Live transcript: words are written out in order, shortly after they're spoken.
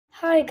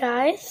Hi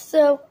guys,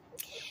 so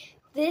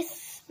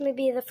this may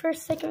be the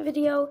second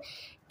video,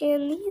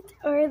 and these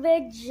are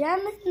the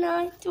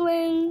Gemini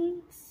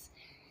twins.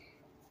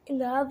 In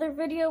the other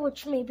video,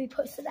 which may be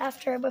posted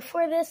after or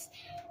before this,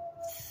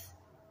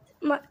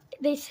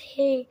 they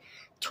say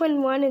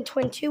twin 1 and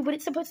twin 2, but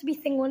it's supposed to be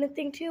thing 1 and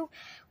thing 2.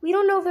 We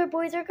don't know if they're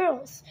boys or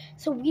girls,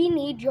 so we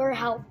need your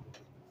help.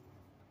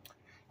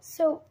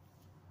 So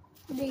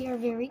they are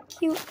very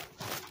cute.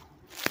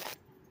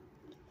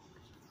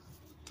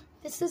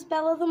 This is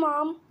Bella the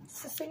mom,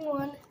 this is thing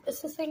 1,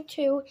 this is thing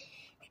 2,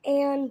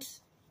 and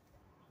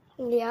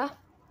yeah,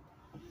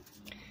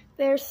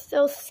 they're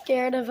still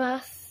scared of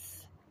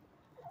us.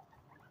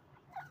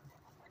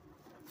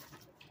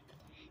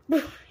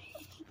 Not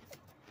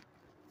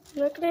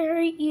gonna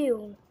hurt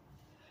you.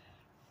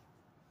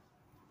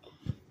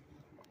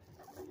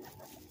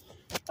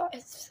 Thought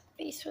his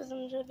face was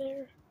under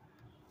there.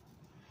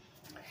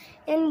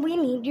 And we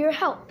need your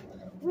help.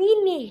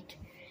 We need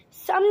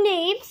some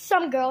names,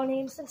 some girl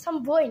names, and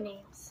some boy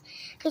names.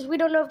 Because we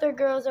don't know if they're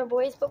girls or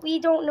boys, but we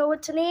don't know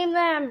what to name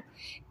them.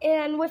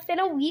 And within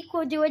a week,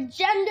 we'll do a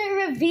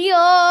gender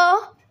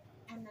reveal.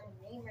 And then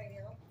a name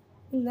reveal.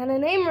 And then a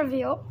name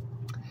reveal.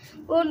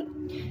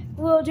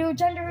 We'll do a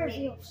gender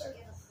reveal first.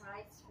 Give a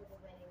prize for the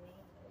winning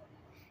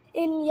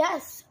name. And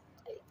yes,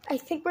 I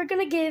think we're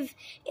going to give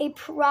a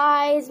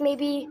prize,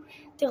 maybe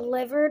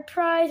delivered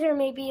prize, or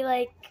maybe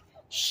like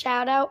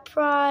shout out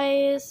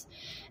prize,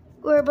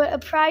 but a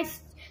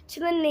prize to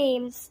the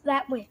names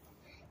that win.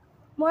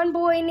 One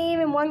boy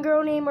name and one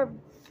girl name, or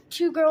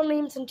 2 girl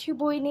names and 2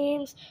 boy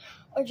names,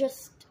 or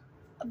just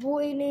a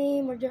boy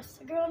name or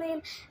just a girl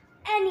name.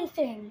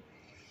 Anything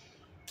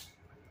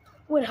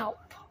would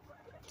help.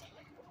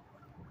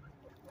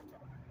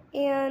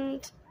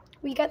 And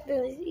we got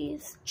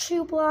these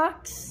 2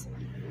 blocks.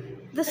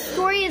 The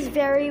story is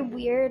very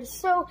weird.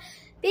 So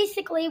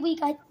basically we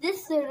got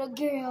this little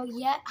girl,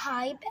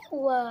 hi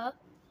Bella,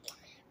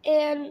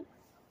 and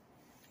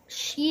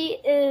she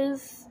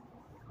is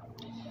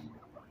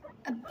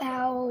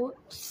about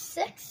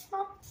 6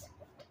 months.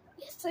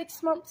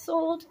 6 months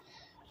old.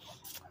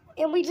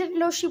 And we didn't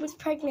know she was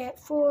pregnant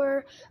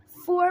for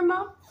 4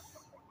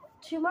 months.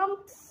 2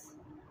 months?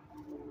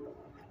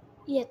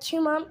 Yeah,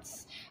 2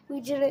 months.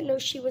 We didn't know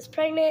she was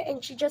pregnant,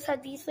 and she just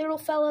had these little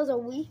fellas a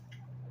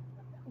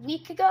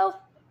week ago.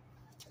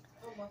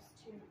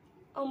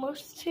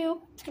 Almost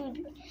 2.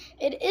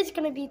 It is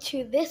gonna be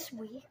 2 this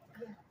week.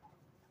 Yeah.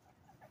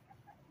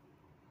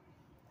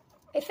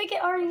 I think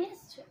it already is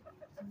 2.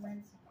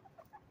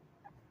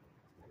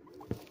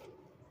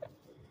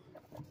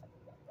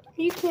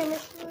 Are you camera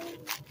showing?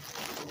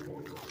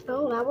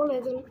 No, that one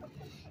isn't.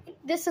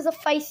 This is a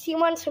feisty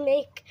one to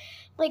make,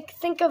 like,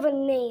 think of a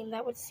name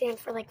that would stand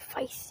for, like,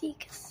 feisty,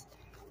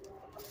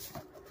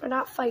 or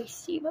not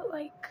feisty, but,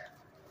 like,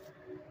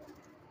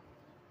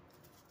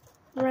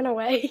 run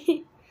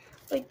away.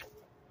 Like,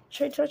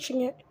 try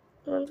touching it,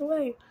 runs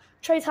away.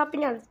 Tries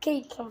hopping out of the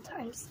cage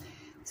sometimes.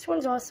 This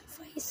one's also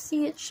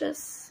feisty, it's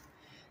just,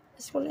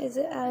 this one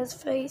isn't as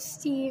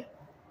feisty.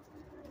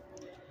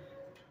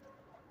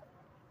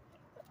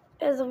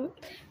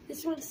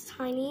 This one's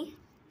tiny.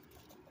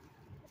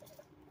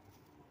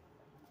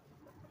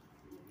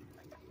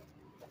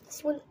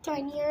 This one's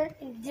tinier,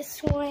 and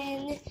this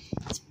one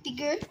is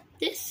bigger.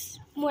 This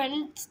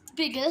one's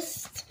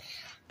biggest,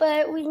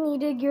 but we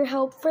needed your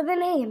help for the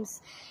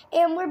names.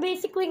 And we're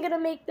basically gonna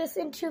make this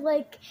into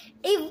like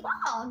a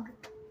vlog.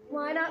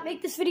 Why not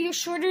make this video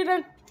shorter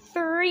than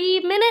 3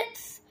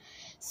 minutes?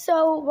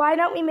 So why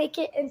don't we make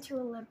it into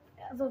a little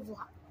bit of a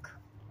vlog?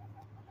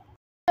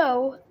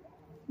 So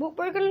what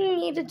we're gonna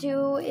need to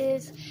do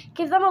is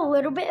give them a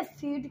little bit of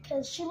food,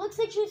 because she looks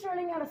like she's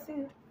running out of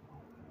food.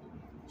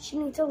 She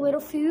needs a little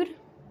food.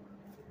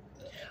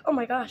 Oh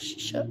my gosh, she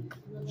shook.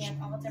 They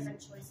have all different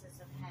choices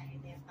of hay.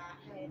 They have that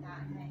hay, and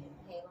hay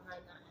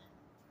behind that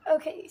hay.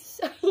 Okay,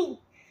 so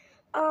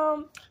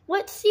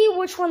let's see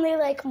which one they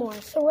like more.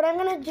 So what I'm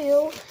gonna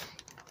do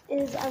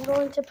is I'm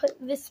going to put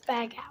this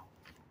bag out.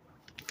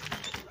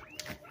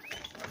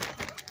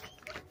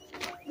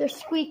 They're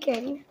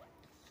squeaking.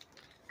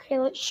 Okay,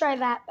 let's try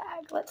that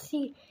bag. Let's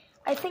see.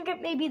 I think it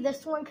may be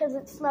this one because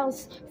it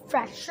smells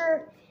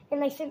fresher,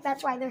 and I think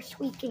that's why they're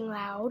squeaking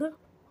loud.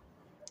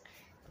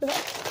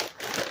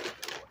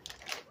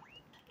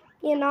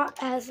 Yeah, not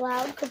as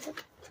loud because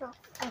it's not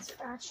as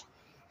fresh.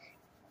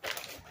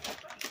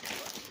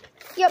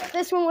 Yep,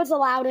 this one was the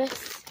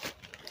loudest.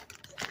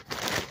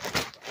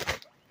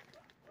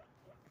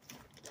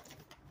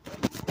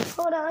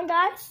 Hold on,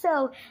 guys.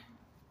 So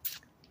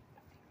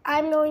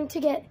I'm going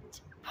to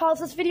pause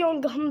this video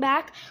and come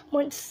back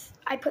once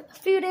I put the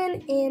food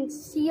in, and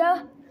see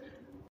ya.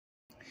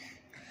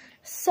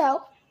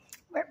 So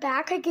we're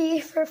back. I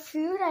gave her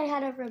food. I had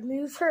to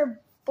remove her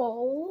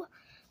bowl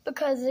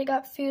because it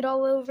got food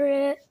all over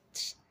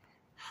it.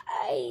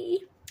 Hi.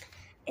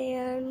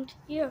 And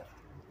yeah.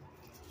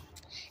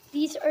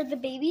 These are the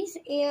babies,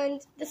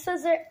 and this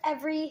is their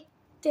every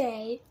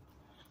day.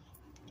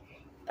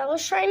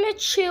 Bella's trying to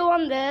chew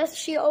on this.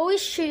 She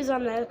always chews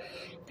on the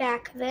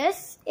back of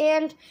this.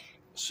 And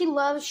She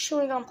loves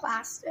chewing on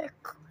plastic.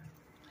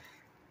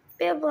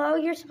 Bimbo,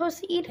 you're supposed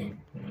to eat it.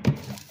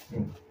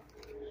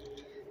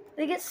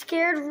 They get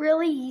scared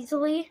really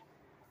easily.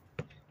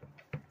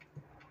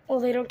 Well,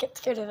 they don't get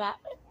scared of that.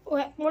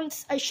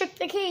 Once I shook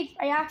the cage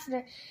by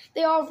accident,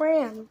 they all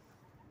ran.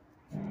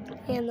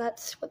 And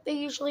that's what they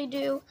usually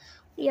do.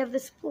 We have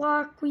this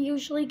block we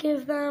usually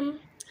give them.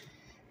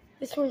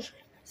 This one's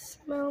trying to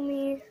smell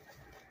me.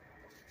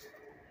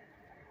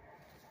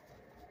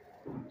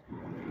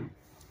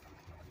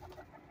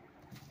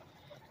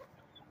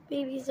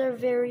 Babies are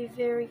very,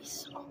 very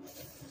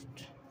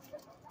soft.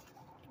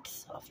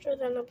 Softer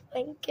than a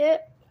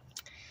blanket.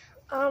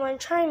 I'm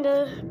trying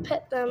to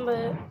pet them,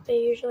 but they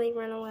usually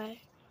run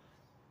away.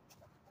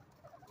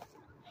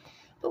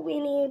 But we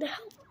need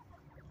help.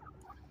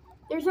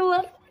 There's a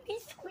lot of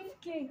babies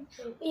squeaking.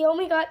 We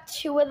only got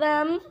 2 of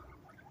them.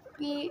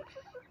 If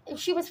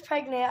she was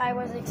pregnant, I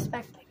was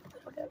expecting a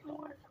little bit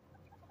more.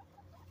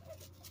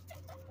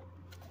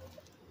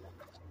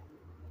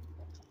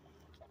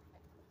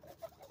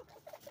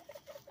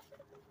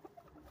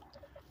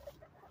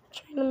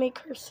 Trying to make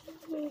her see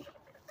me.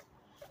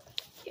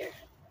 Here.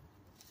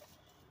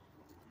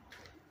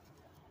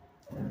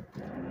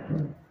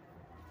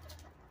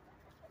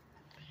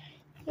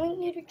 I want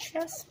you to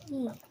trust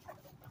me.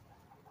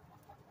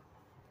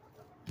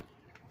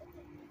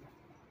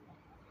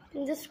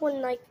 And this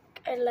one, I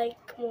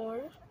like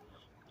more.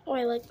 Oh,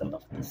 I like them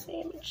both the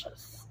same.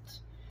 Just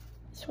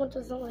this one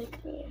doesn't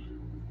like me.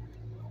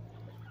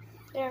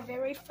 They're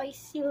very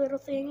feisty little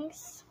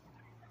things.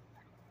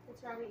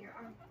 What's wrong with your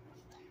arm?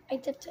 I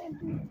dipped it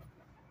in.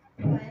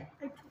 What? I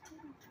dipped it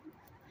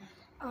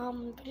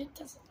in. But it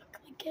doesn't look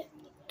like it.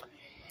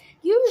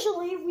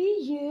 Usually we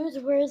use,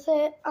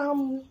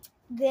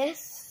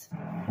 this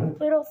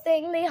little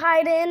thing they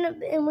hide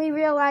in, and we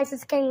realize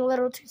it's getting a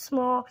little too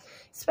small,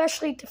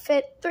 especially to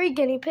fit 3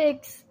 guinea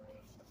pigs.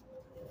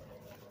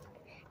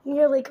 You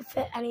really could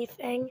fit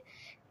anything.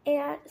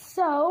 And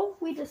so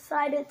we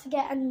decided to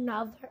get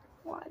another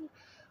one.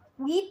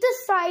 We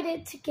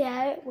decided to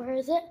get,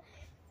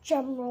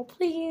 drum roll,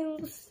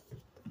 please.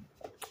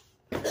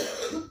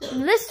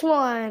 This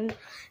one.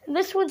 And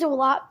this one's a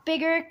lot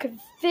bigger, could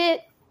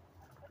fit.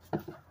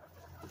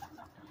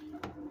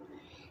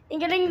 And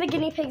getting the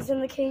guinea pigs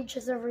in the cage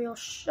is a real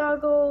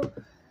struggle.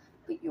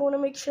 But you want to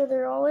make sure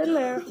they're all in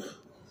there.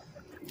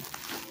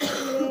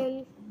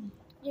 And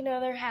then,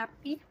 they're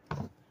happy.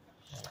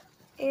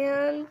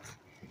 And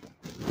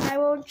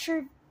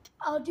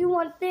I'll do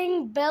one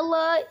thing.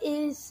 Bella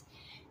is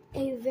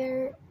a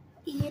very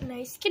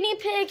nice guinea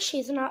pig.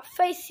 She's not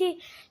feisty.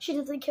 She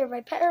doesn't care if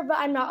I pet her, but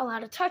I'm not allowed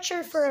to touch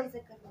her for... She's a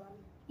good one.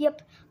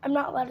 Yep, I'm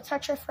not allowed to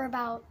touch her for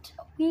about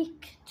a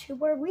week, 2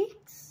 more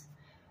weeks,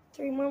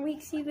 3 more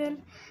weeks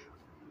even.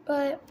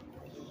 But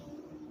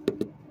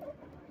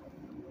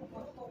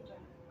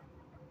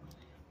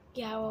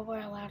yeah, well, we're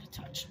allowed to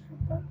touch her.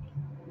 But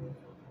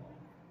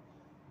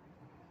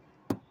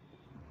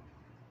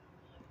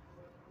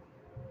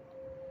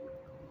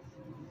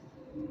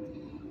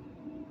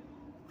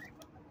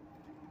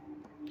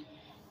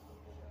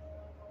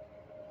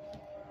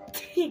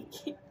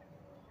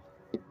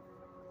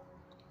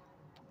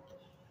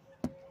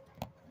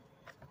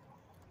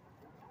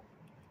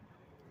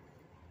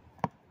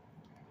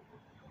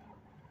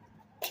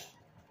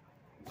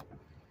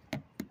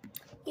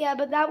yeah,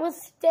 but that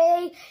was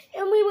today,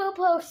 and we will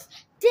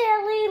post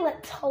daily,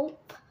 let's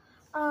hope.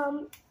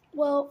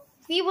 Well,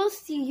 we will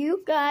see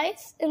you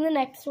guys in the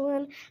next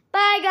one.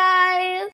 Bye, guys!